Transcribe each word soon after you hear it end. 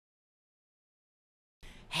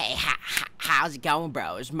Hey, how's it going,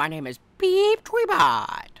 bros? My name is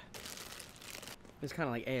BepTweBot. It's kind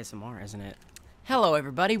of like ASMR, isn't it? Hello,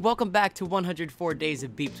 everybody. Welcome back to 104 Days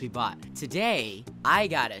of BepTweBot. Today, I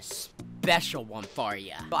got a special one for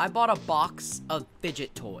you. I bought a box of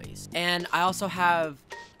fidget toys, and I also have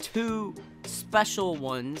two special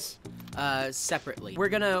ones separately. We're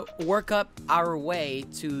gonna work up our way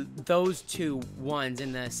to those two ones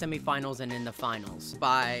in the semifinals and in the finals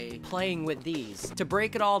by playing with these. To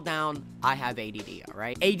break it all down, I have ADD,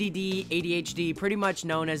 alright? ADD, ADHD, pretty much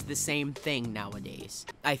known as the same thing nowadays.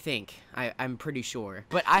 I think. I'm pretty sure.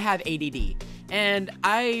 But I have ADD, and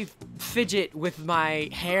I fidget with my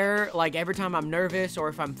hair like every time I'm nervous or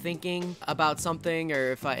if I'm thinking about something,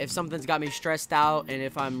 or if something's got me stressed out and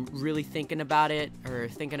if I'm really thinking about it or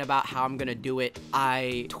thinking about how I'm gonna do it,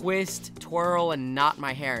 I twist, twirl, and knot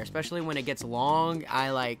my hair. Especially when it gets long, I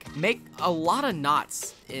like make a lot of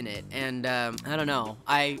knots in it, and I don't know,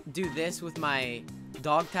 I do this with my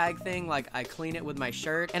dog tag thing. Like, I clean it with my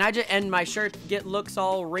shirt, and my shirt looks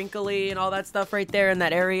all wrinkly and all that stuff right there in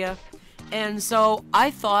that area. And so I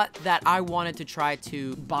thought that I wanted to try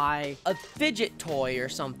to buy a fidget toy or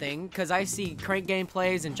something, because I see Crank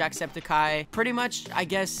Gameplays and Jacksepticeye pretty much, I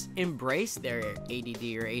guess, embrace their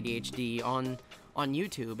ADD or ADHD on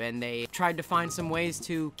YouTube, and they tried to find some ways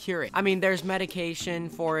to cure it. I mean, there's medication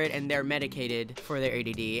for it, and they're medicated for their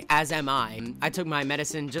ADD, as am I. I took my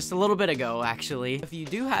medicine just a little bit ago, actually. If you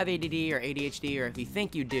do have ADD or ADHD, or if you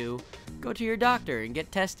think you do, go to your doctor and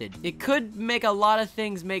get tested. It could make a lot of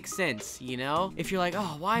things make sense, you know? If you're like,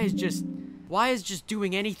 oh, why is just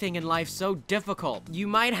doing anything in life so difficult? You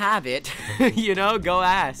might have it, you know, go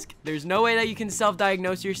ask. There's no way that you can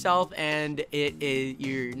self-diagnose yourself, and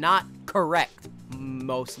you're not correct,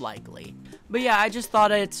 most likely. But yeah, I just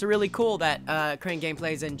thought it's really cool that Crank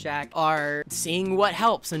Gameplays and Jack are seeing what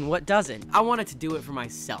helps and what doesn't. I wanted to do it for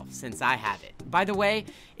myself since I have it. By the way,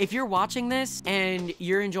 if you're watching this and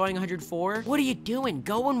you're enjoying 104, what are you doing?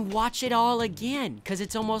 Go and watch it all again, because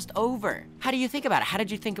it's almost over. How do you think about it? How did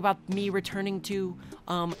you think about me returning to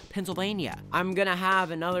Pennsylvania? I'm gonna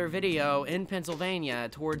have another video in Pennsylvania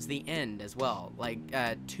towards the end as well, like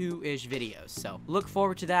 2-ish videos. So look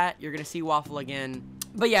forward to that. You're gonna see Waffle again.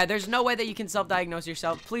 But yeah, there's no way that you can self-diagnose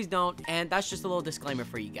yourself. Please don't. And that's just a little disclaimer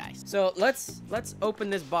for you guys. So let's open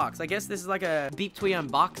this box. I guess this is like a BepTwee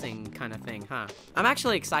unboxing kind of thing, huh? I'm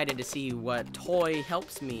actually excited to see what toy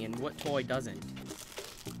helps me and what toy doesn't.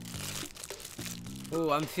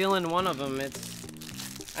 Ooh, I'm feeling one of them.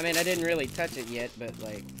 I mean, I didn't really touch it yet, but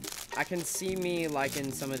like, I can see me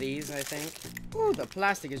liking some of these, I think. Ooh, the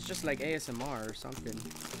plastic is just like ASMR or something.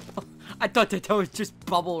 I thought that was just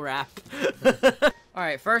bubble wrap.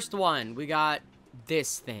 Alright, first one, we got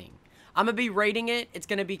this thing. I'm gonna be rating it. It's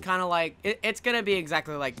gonna be kind of like, it's gonna be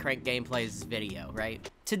exactly like Crank Gameplays' video, right?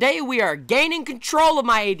 Today we are gaining control of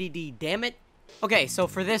my ADD, damn it. Okay, so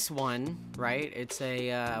for this one, right, it's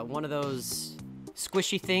a, one of those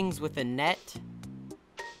squishy things with a net.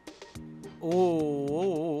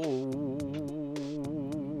 Oh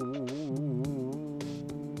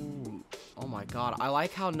my god, I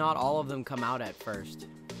like how not all of them come out at first.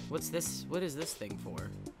 What's this? What is this thing for?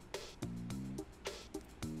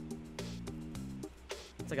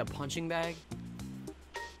 It's like a punching bag.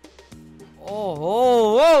 Oh,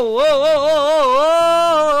 whoa, whoa, whoa, whoa,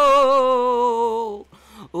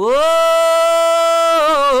 whoa, whoa.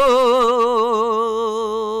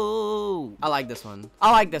 I like this one.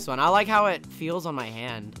 I like this one. I like how it feels on my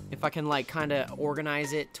hand. If I can like kind of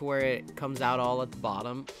organize it to where it comes out all at the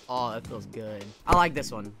bottom. Oh, it feels good. I like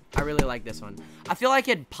this one. I really like this one. I feel like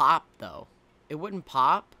it'd pop though. It wouldn't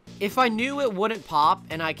pop. If I knew it wouldn't pop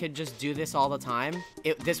and I could just do this all the time,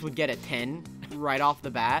 this would get a 10 right off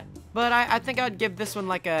the bat. But I think I'd give this one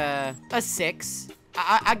like a 6.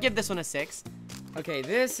 I'd give this one a 6. Okay,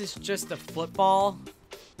 this is just a football.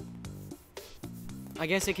 I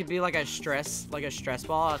guess it could be like a stress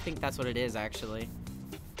ball. I think that's what it is, actually.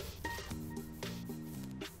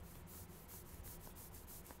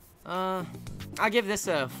 I give this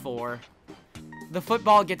a 4. The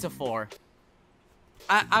football gets a 4.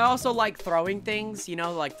 I also like throwing things, you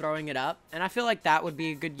know, like throwing it up. And I feel like that would be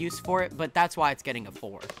a good use for it, but that's why it's getting a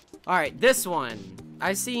 4. Alright, this one.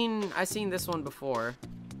 I seen this one before.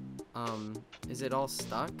 Is it all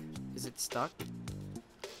stuck? Is it stuck?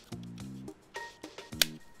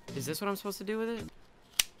 Is this what I'm supposed to do with it?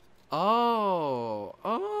 Oh.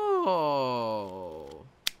 Oh.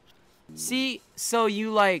 See, so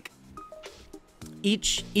you like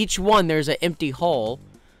each one there's an empty hole.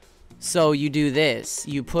 So you do this.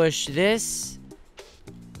 You push this.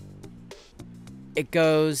 It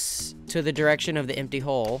goes to the direction of the empty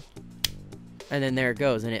hole. And then there it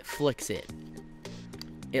goes, and it flicks it.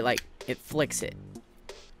 It flicks it.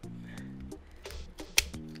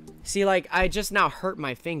 See, like, I just now hurt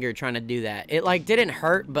my finger trying to do that. It, like, didn't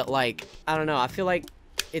hurt, but, like, I don't know. I feel like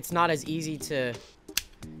it's not as easy to...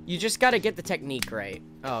 You just gotta get the technique right.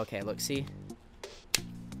 Oh, okay, look, see?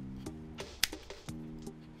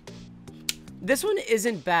 This one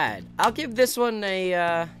isn't bad. I'll give this one a,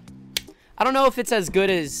 I don't know if it's as good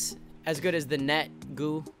as the net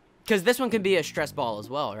goo. Because this one could be a stress ball as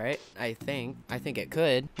well, right? I think it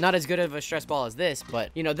could. Not as good of a stress ball as this,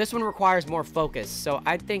 but, you know, this one requires more focus. So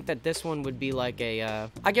I think that this one would be like a,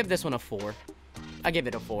 I give this one a 4. I give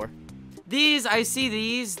it a 4. These, I see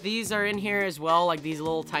these. These are in here as well, like these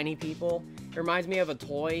little tiny people. It reminds me of a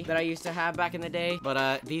toy that I used to have back in the day.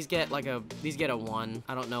 But, these get a 1.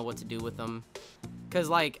 I don't know what to do with them. Cause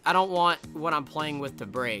like, I don't want what I'm playing with to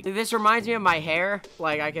break. This reminds me of my hair.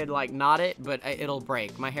 Like, I could like knot it, but it'll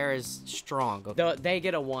break. My hair is strong. They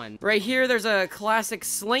get a 1. Right here, there's a classic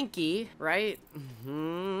Slinky, right?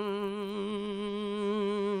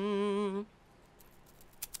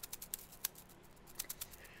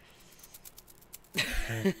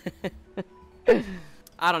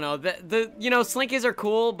 I don't know. You know, Slinkies are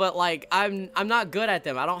cool, but like I'm not good at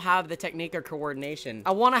them. I don't have the technique or coordination.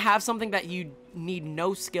 I want to have something that you need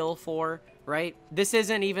no skill for, right? This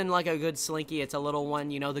isn't even like a good Slinky. It's a little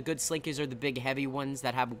one. You know, the good Slinkies are the big heavy ones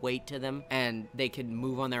that have weight to them and they can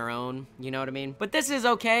move on their own. You know what I mean? But this is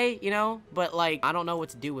okay, you know, but like I don't know what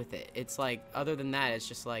to do with it. It's like, other than that, it's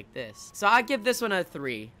just like this. So I give this one a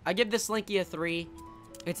 3. I give this Slinky a 3.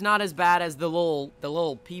 It's not as bad as the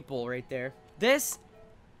little people right there. This,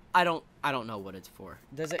 I don't know what it's for.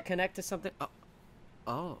 Does it connect to something?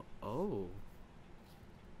 Oh.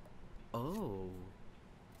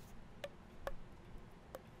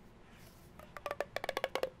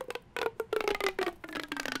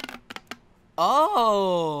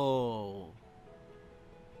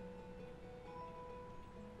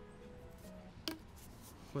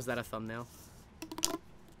 Was that a thumbnail?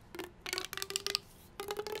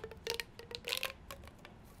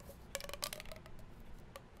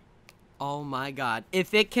 Oh my god.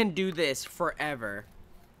 If it can do this forever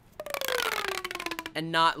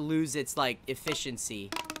and not lose its, like,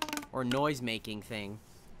 efficiency or noise-making thing,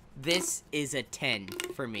 this is a 10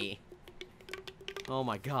 for me. Oh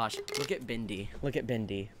my gosh. Look at Bindi. Look at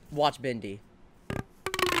Bindi. Watch Bindi.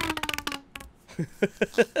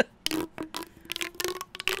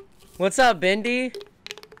 What's up, Bindi?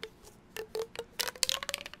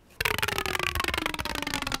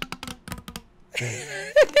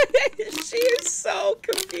 She is so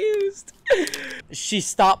confused. She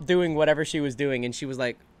stopped doing whatever she was doing and she was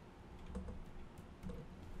like,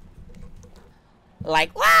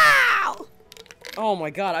 wow! Oh my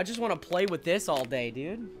god, I just want to play with this all day,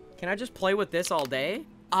 dude. Can I just play with this all day?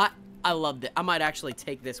 I loved it. I might actually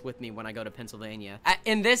take this with me when I go to Pennsylvania.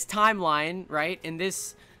 In this timeline, right? In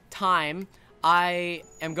this time, I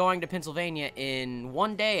am going to Pennsylvania in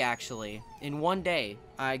 1 day, actually. In 1 day,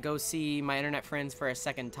 I go see my internet friends for a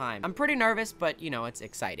second time. I'm pretty nervous, but, you know, it's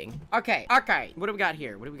exciting. Okay. What do we got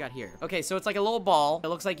here? Okay, so it's like a little ball. It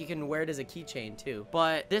looks like you can wear it as a keychain, too.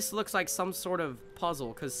 But this looks like some sort of puzzle,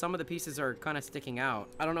 because some of the pieces are kind of sticking out.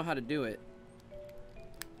 I don't know how to do it.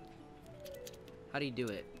 How do you do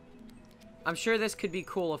it? I'm sure this could be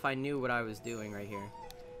cool if I knew what I was doing right here.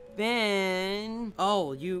 Then...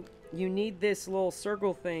 Oh, you need this little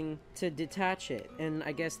circle thing to detach it, and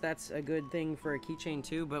I guess that's a good thing for a keychain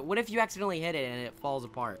too, but what if you accidentally hit it and it falls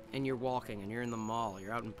apart, and you're walking, and you're in the mall,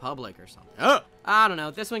 you're out in public or something? I don't know,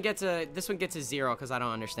 this one gets a 0, because I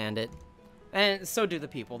don't understand it. And so do the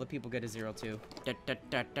people get a 0 too.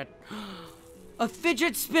 A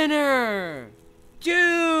fidget spinner!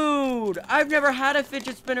 Dude! I've never had a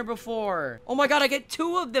fidget spinner before! Oh my god, I get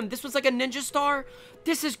 2 of them! This was like a ninja star?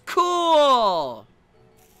 This is cool!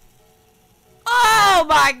 Oh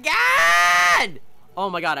my god!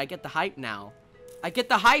 Oh my god, I get the hype now.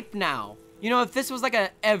 You know, if this was like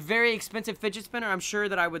a very expensive fidget spinner, I'm sure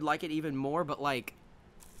that I would like it even more, but like...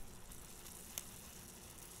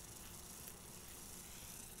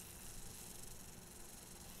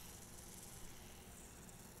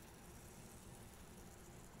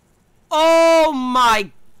 Oh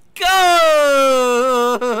my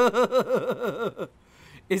god!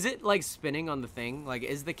 Is it, like, spinning on the thing? Like,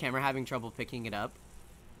 is the camera having trouble picking it up?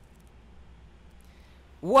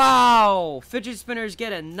 Wow! Fidget spinners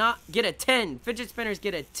get a 10. Fidget spinners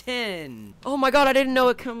get a 10. Oh my god, I didn't know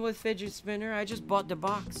it come with fidget spinner. I just bought the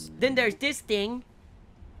box. Then there's this thing.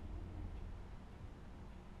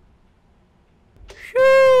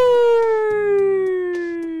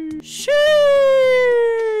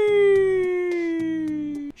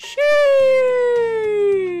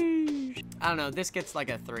 don't know. This gets like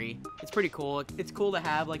a 3. It's pretty cool. It's cool to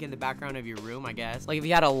have like in the background of your room, I guess. Like if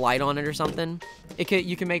you had a light on it or something,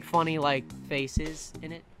 you can make funny like faces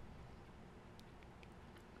in it.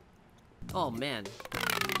 Oh man.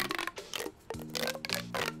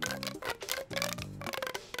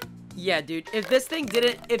 Yeah, dude, if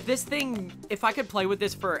I could play with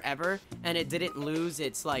this forever and it didn't lose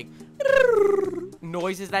its like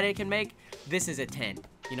noises that it can make, this is a 10.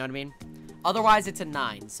 You know what I mean? Otherwise, it's a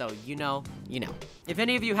 9. So, you know. If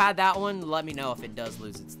any of you had that one, let me know if it does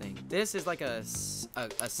lose its thing. This is like a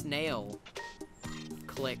snail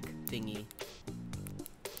click thingy.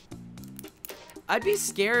 I'd be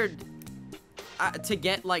scared to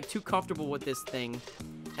get like too comfortable with this thing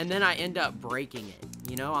and then I end up breaking it.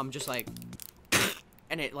 You know, I'm just like,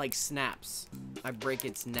 and it like snaps. I break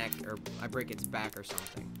its neck or I break its back or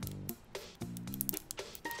something.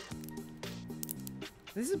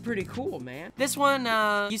 This is pretty cool, man. This one,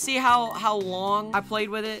 you see how long I played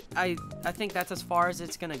with it? I think that's as far as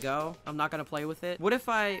it's gonna go. I'm not gonna play with it. What if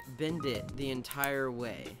I bend it the entire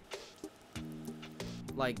way?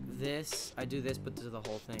 Like this, I do this, but to the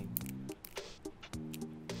whole thing.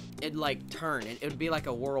 It'd like turn, it would be like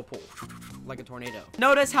a whirlpool, like a tornado.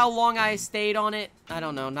 Notice how long I stayed on it? I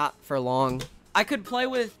don't know, not for long. I could play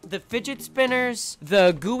with the fidget spinners,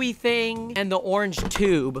 the gooey thing, and the orange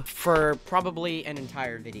tube for probably an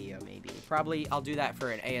entire video, maybe. Probably I'll do that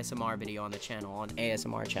for an ASMR video on the channel, on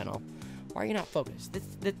ASMR channel. Why are you not focused?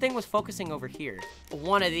 The thing was focusing over here.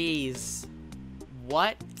 One of these.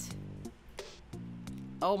 What?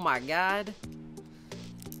 Oh my god.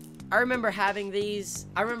 I remember having these.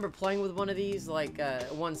 I remember playing with one of these, like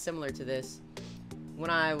one similar to this, when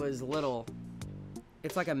I was little.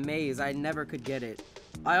 It's like a maze. I never could get it.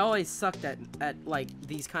 I always sucked at like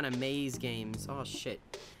these kind of maze games. Oh shit.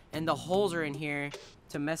 And the holes are in here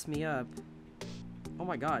to mess me up. Oh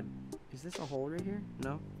my god. Is this a hole right here?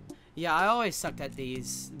 No? Yeah, I always sucked at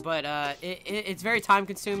these, but it's very time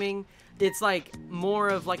consuming. It's like more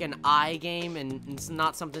of like an eye game and it's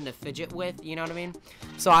not something to fidget with, you know what I mean?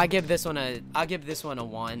 So I'll give this one a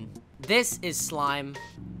 1. This is slime.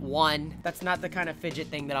 1. That's not the kind of fidget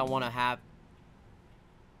thing that I want to have.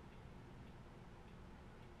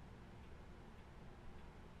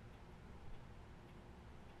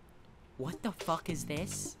 What the fuck is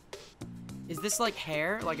this? Is this like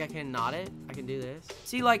hair? Like I can knot it? I can do this?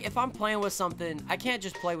 See, like if I'm playing with something, I can't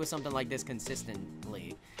just play with something like this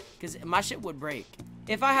consistently. Because my shit would break.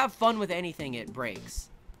 If I have fun with anything, it breaks.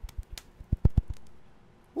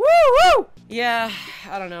 Woo woo! Yeah,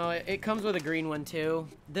 I don't know. It comes with a green one too.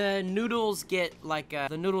 The noodles get like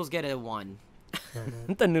the noodles get a 1.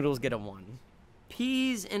 The noodles get a 1.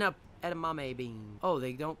 Peas in a edamame bean. Oh,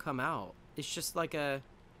 they don't come out. It's just like a.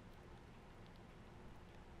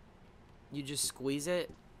 You just squeeze it.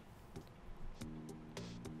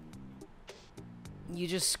 You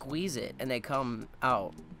just squeeze it and they come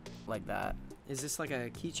out like that. Is this like a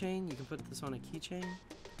keychain? You can put this on a keychain.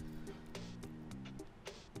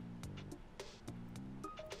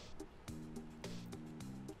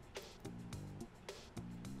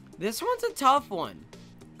 This one's a tough one.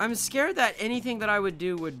 I'm scared that anything that I would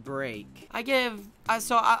do would break. I'll give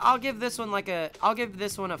this one like a, I'll give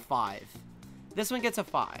this one a 5. This one gets a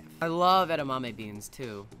 5. I love edamame beans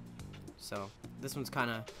too. So this one's kind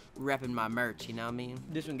of repping my merch, you know what I mean?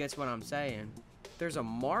 This one gets what I'm saying. There's a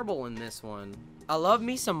marble in this one. I love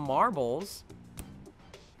me some marbles.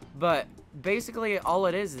 But basically all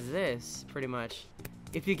it is this, pretty much.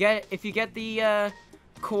 If you get the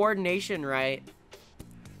coordination right,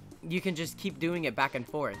 you can just keep doing it back and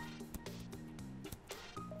forth.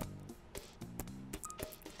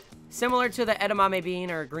 Similar to the edamame bean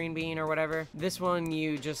or green bean or whatever, this one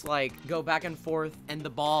you just like go back and forth and the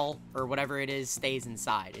ball or whatever it is stays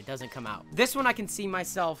inside. It doesn't come out. This one I can see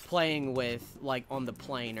myself playing with like on the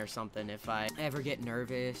plane or something if I ever get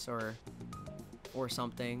nervous or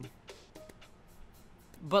something.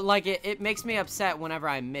 But like it makes me upset whenever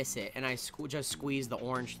I miss it and I just squeeze the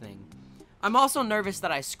orange thing. I'm also nervous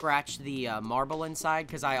that I scratch the marble inside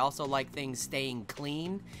because I also like things staying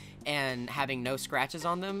clean and having no scratches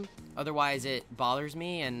on them. Otherwise it bothers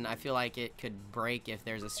me and I feel like it could break if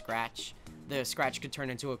there's a scratch. The scratch could turn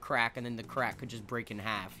into a crack and then the crack could just break in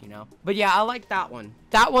half, you know? But yeah, I like that one.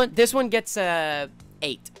 This one gets a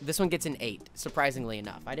 8. This one gets an 8, surprisingly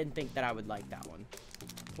enough. I didn't think that I would like that one.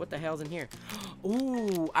 What the hell's in here?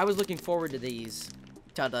 Ooh, I was looking forward to these.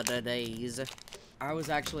 Ta-da-da-days. I was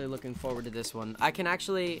actually looking forward to this one. I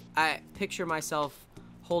picture myself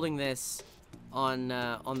holding this on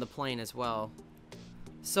the plane as well.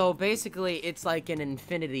 So basically it's like an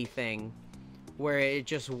infinity thing where it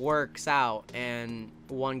just works out and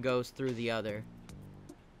one goes through the other.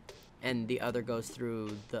 And the other goes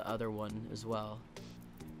through the other one as well.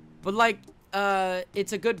 But like,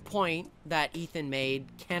 it's a good point that Ethan made.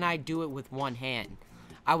 Can I do it with one hand?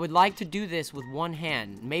 I would like to do this with one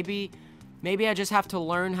hand. Maybe I just have to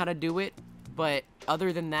learn how to do it. But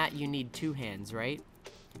other than that, you need two hands, right?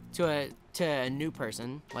 To a new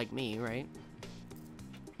person like me, right?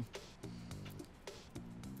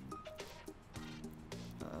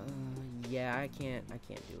 Yeah, I can't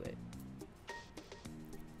do it.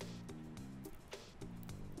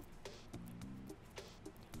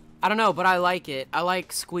 I don't know, but I like it. I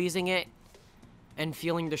like squeezing it and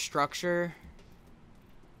feeling the structure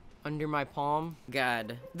under my palm.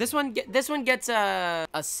 God, this one gets a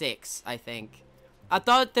 6, I think. I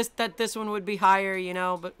thought this one would be higher, you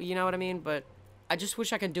know, but you know what I mean. But I just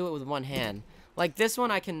wish I could do it with one hand. Like this one,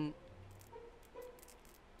 I can.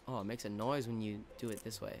 Oh, it makes a noise when you do it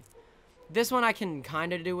this way. This one I can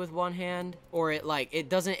kind of do with one hand, or it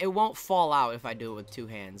won't fall out if I do it with two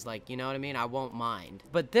hands. Like, you know what I mean? I won't mind.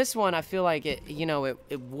 But this one, I feel like it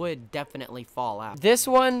would definitely fall out. This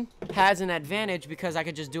one has an advantage because I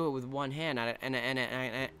could just do it with one hand,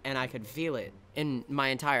 and I could feel it in my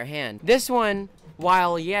entire hand. This one,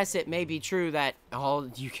 while yes, it may be true that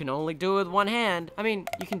you can only do it with one hand. I mean,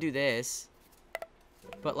 you can do this,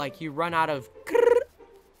 but like you run out of.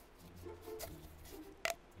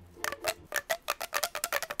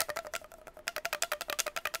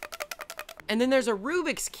 And then there's a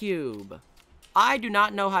Rubik's Cube. I do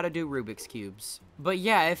not know how to do Rubik's Cubes. But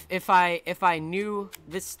yeah, if I knew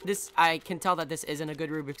this, I can tell that this isn't a good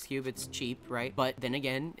Rubik's Cube. It's cheap, right? But then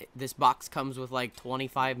again, this box comes with like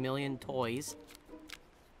 25 million toys.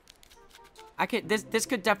 This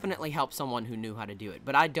could definitely help someone who knew how to do it.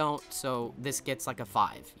 But I don't, so this gets like a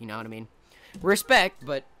 5. You know what I mean? Respect,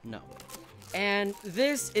 but no. And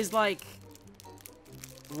this is like,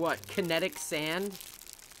 what, kinetic sand?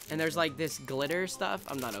 And there's like this glitter stuff.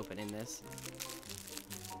 I'm not opening this.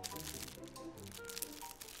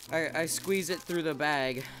 I squeeze it through the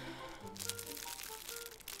bag.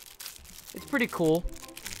 It's pretty cool.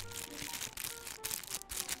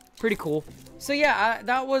 Pretty cool. So yeah,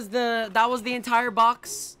 that was the entire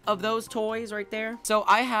box of those toys right there. So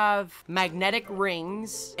I have magnetic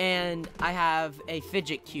rings and I have a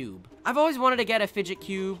fidget cube. I've always wanted to get a fidget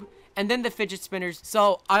cube. And then the fidget spinners.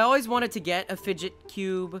 So I always wanted to get a fidget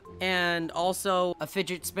cube and also a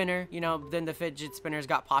fidget spinner. You know, then the fidget spinners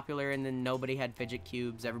got popular and then nobody had fidget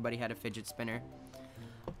cubes. Everybody had a fidget spinner.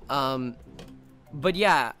 But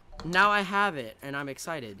yeah, now I have it and I'm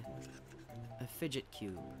excited. A fidget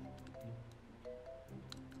cube.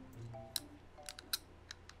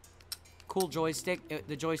 Cool joystick.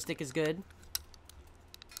 The joystick is good.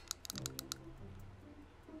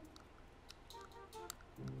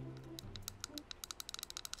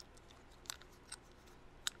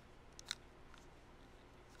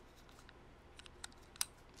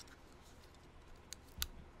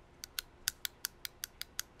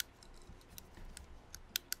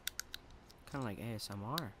 Kind of like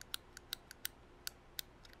ASMR.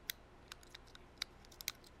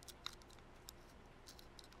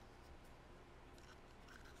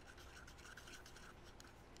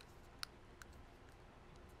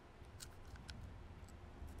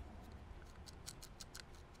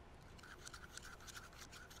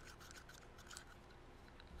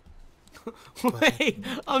 Wait,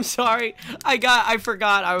 I'm sorry. I kind of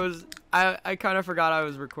forgot I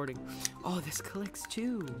was recording. Oh, this clicks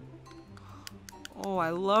too. Oh,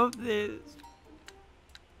 I love this.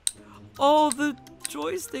 Oh, the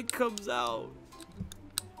joystick comes out.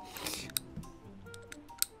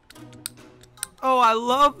 Oh, I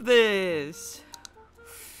love this.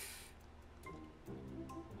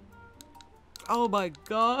 Oh my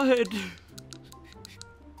god.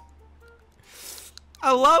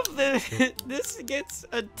 I love this. This gets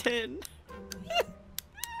a 10.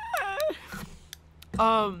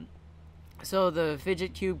 So the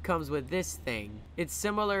fidget cube comes with this thing. It's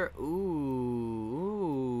similar. Ooh.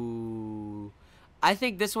 I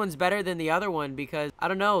think this one's better than the other one because I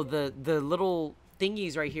don't know, the little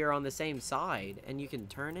thingies right here on the same side, and you can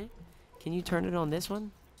turn it. Can you turn it on this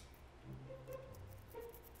one?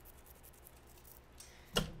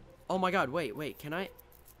 Oh my god, wait.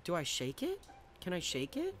 Do I shake it? Can I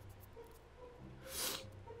shake it?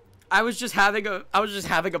 I was just having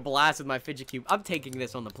a blast with my fidget cube. I'm taking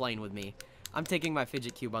this on the plane with me. I'm taking my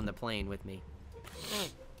fidget cube on the plane with me.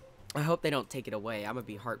 I hope they don't take it away. I'm gonna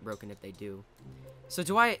be heartbroken if they do. So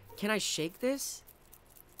can I shake this?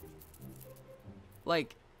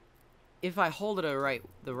 Like, if I hold it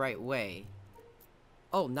the right way.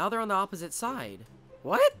 Oh, now they're on the opposite side.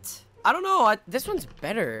 What? I don't know. This one's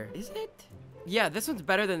better. Is it? Yeah, this one's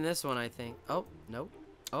better than this one, I think. Oh, nope.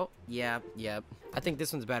 Oh, yeah. I think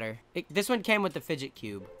this one's better. This one came with the fidget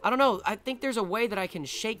cube. I don't know. I think there's a way that I can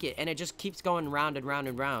shake it and it just keeps going round and round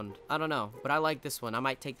and round. I don't know, but I like this one. I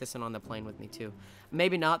might take this one on the plane with me too.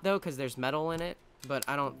 Maybe not though, because there's metal in it, but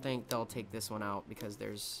I don't think they'll take this one out because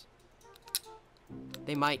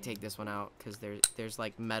they might take this one out because there's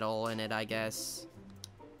like metal in it, I guess.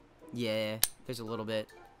 Yeah, there's a little bit.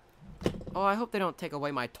 Oh, I hope they don't take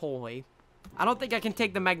away my toy. I don't think I can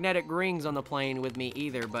take the magnetic rings on the plane with me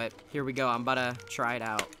either, but here we go. I'm about to try it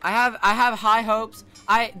out. I have high hopes.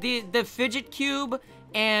 The fidget cube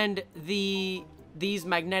and these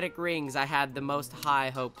magnetic rings I had the most high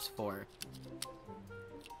hopes for.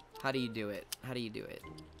 How do you do it? How do you do it?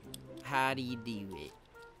 How do you do it?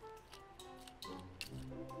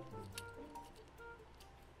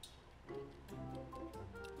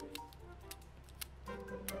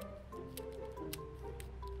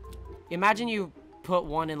 Imagine you put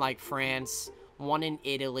one in like France, one in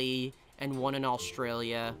Italy, and one in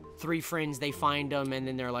Australia. 3 friends, they find them, and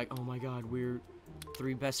then they're like, oh my god, we're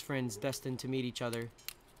 3 best friends destined to meet each other.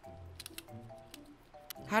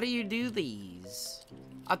 How do you do these?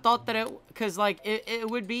 I thought that because like, it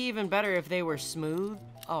would be even better if they were smooth.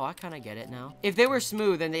 Oh, I kind of get it now. If they were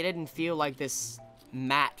smooth and they didn't feel like this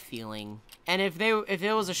matte feeling. And if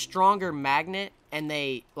it was a stronger magnet and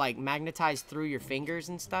they like magnetized through your fingers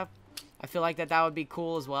and stuff, I feel like that would be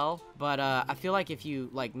cool as well. But I feel like if you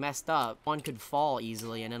like messed up, one could fall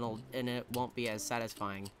easily and it won't be as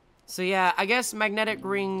satisfying. So yeah, I guess magnetic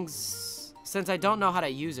rings, since I don't know how to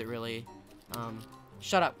use it really.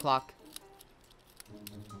 Shut up, clock.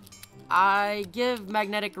 I give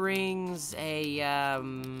magnetic rings a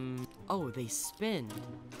oh, they spin.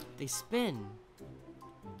 They spin.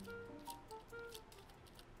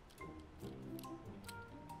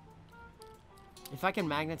 If I can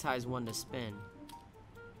magnetize one to spin.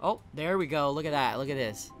 Oh, there we go. Look at that. Look at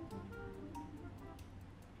this.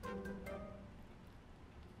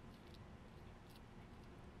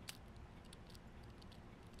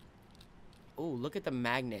 Oh, look at the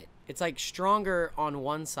magnet. It's like stronger on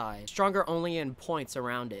one side. Stronger only in points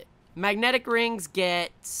around it. Magnetic rings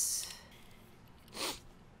get...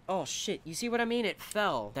 Oh, shit. You see what I mean? It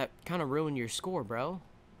fell. That kind of ruined your score, bro.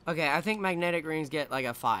 Okay, I think magnetic rings get like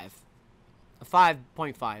a 5. A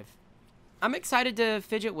 5.5. I'm excited to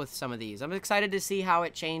fidget with some of these. I'm excited to see how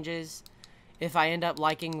it changes. If I end up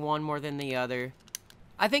liking one more than the other.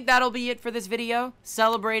 I think that'll be it for this video.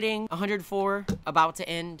 Celebrating 104, about to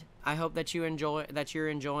end. I hope that you're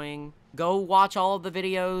enjoying. Go watch all of the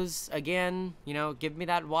videos again. You know, give me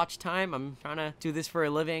that watch time. I'm trying to do this for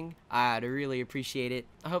a living. I'd really appreciate it.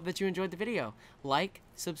 I hope that you enjoyed the video. Like,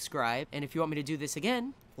 subscribe, and if you want me to do this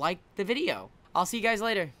again, like the video. I'll see you guys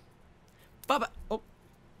later. Bye-bye. Oh,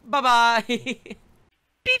 bye-bye.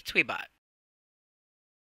 BepTweBot.